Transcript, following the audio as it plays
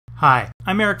Hi,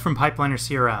 I'm Eric from Pipeliner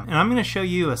CRM, and I'm going to show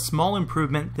you a small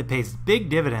improvement that pays big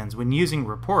dividends when using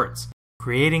reports,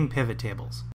 creating pivot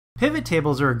tables. Pivot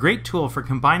tables are a great tool for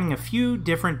combining a few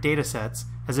different data sets,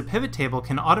 as a pivot table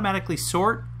can automatically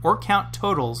sort or count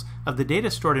totals of the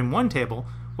data stored in one table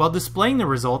while displaying the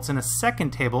results in a second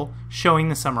table showing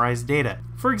the summarized data.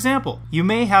 For example, you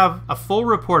may have a full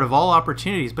report of all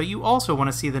opportunities, but you also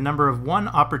want to see the number of won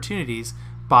opportunities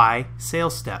by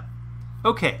sales step.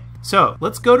 Okay, so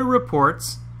let's go to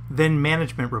Reports, then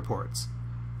Management Reports.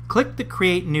 Click the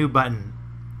Create New button.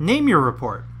 Name your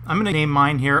report. I'm going to name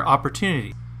mine here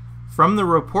Opportunity. From the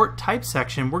Report Type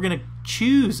section, we're going to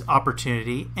choose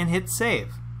Opportunity and hit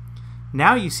Save.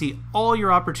 Now you see all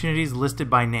your opportunities listed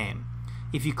by name.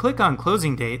 If you click on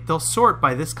Closing Date, they'll sort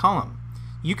by this column.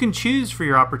 You can choose for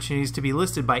your opportunities to be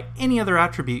listed by any other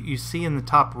attribute you see in the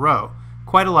top row.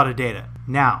 Quite a lot of data.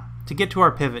 Now, to get to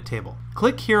our pivot table,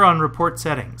 click here on Report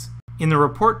Settings. In the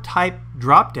Report Type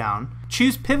drop-down,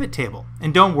 choose Pivot Table.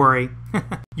 And don't worry,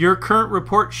 your current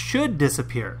report should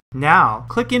disappear. Now,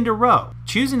 click into Row.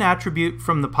 Choose an attribute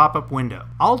from the pop-up window.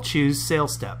 I'll choose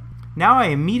Sales Step. Now I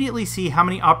immediately see how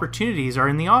many opportunities are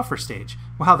in the offer stage.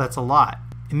 Wow, that's a lot.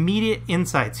 Immediate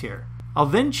insights here. I'll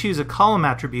then choose a column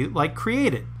attribute like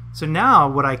Created. So now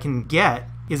what I can get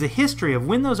is a history of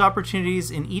when those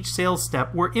opportunities in each sales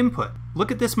step were input.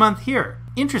 Look at this month here.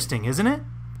 Interesting, isn't it?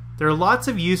 There are lots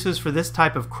of uses for this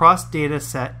type of cross-data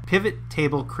set pivot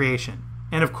table creation.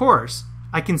 And of course,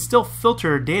 I can still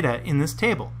filter data in this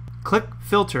table. Click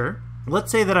Filter.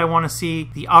 Let's say that I want to see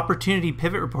the opportunity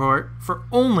pivot report for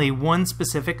only one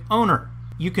specific owner.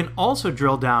 You can also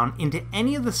drill down into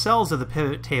any of the cells of the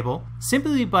pivot table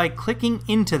simply by clicking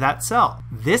into that cell.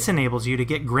 This enables you to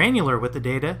get granular with the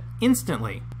data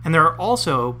instantly. And there are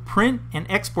also print and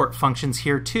export functions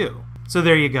here too. So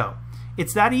there you go.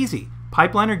 It's that easy.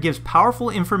 Pipeliner gives powerful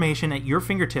information at your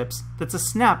fingertips that's a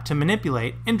snap to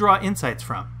manipulate and draw insights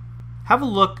from. Have a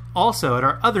look also at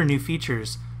our other new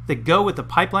features that go with the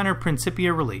Pipeliner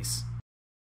Principia Release.